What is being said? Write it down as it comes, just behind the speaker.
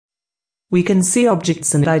We can see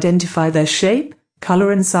objects and identify their shape,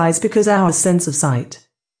 color and size because our sense of sight.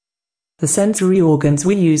 The sensory organs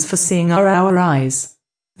we use for seeing are our eyes.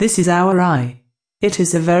 This is our eye. It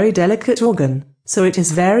is a very delicate organ, so it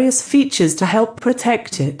has various features to help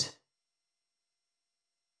protect it.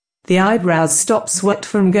 The eyebrows stop sweat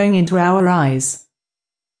from going into our eyes.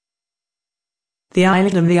 The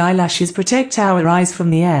eyelid and the eyelashes protect our eyes from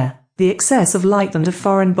the air, the excess of light and of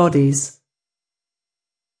foreign bodies.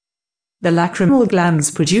 The lacrimal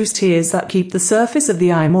glands produce tears that keep the surface of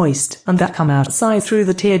the eye moist and that come outside through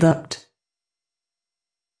the tear duct.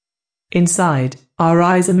 Inside, our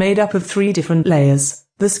eyes are made up of 3 different layers,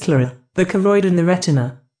 the sclera, the choroid and the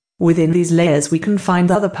retina. Within these layers we can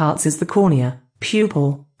find other parts as the cornea,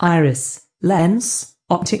 pupil, iris, lens,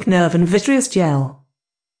 optic nerve and vitreous gel.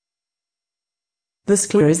 The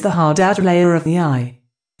sclera is the hard outer layer of the eye.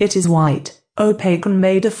 It is white, opaque and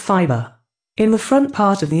made of fiber. In the front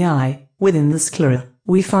part of the eye, within the sclera,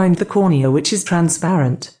 we find the cornea which is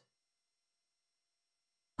transparent.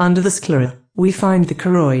 Under the sclera, we find the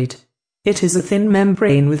choroid. It is a thin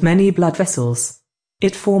membrane with many blood vessels.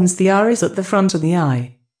 It forms the iris at the front of the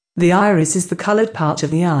eye. The iris is the colored part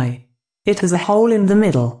of the eye. It has a hole in the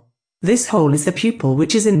middle. This hole is the pupil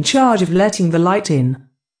which is in charge of letting the light in.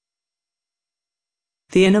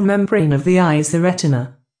 The inner membrane of the eye is the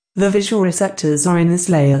retina. The visual receptors are in this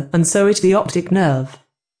layer, and so is the optic nerve.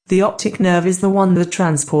 The optic nerve is the one that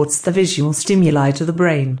transports the visual stimuli to the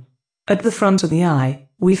brain. At the front of the eye,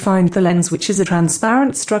 we find the lens, which is a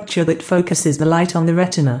transparent structure that focuses the light on the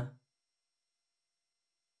retina.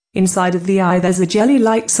 Inside of the eye there's a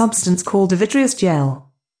jelly-like substance called a vitreous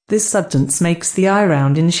gel. This substance makes the eye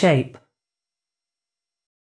round in shape.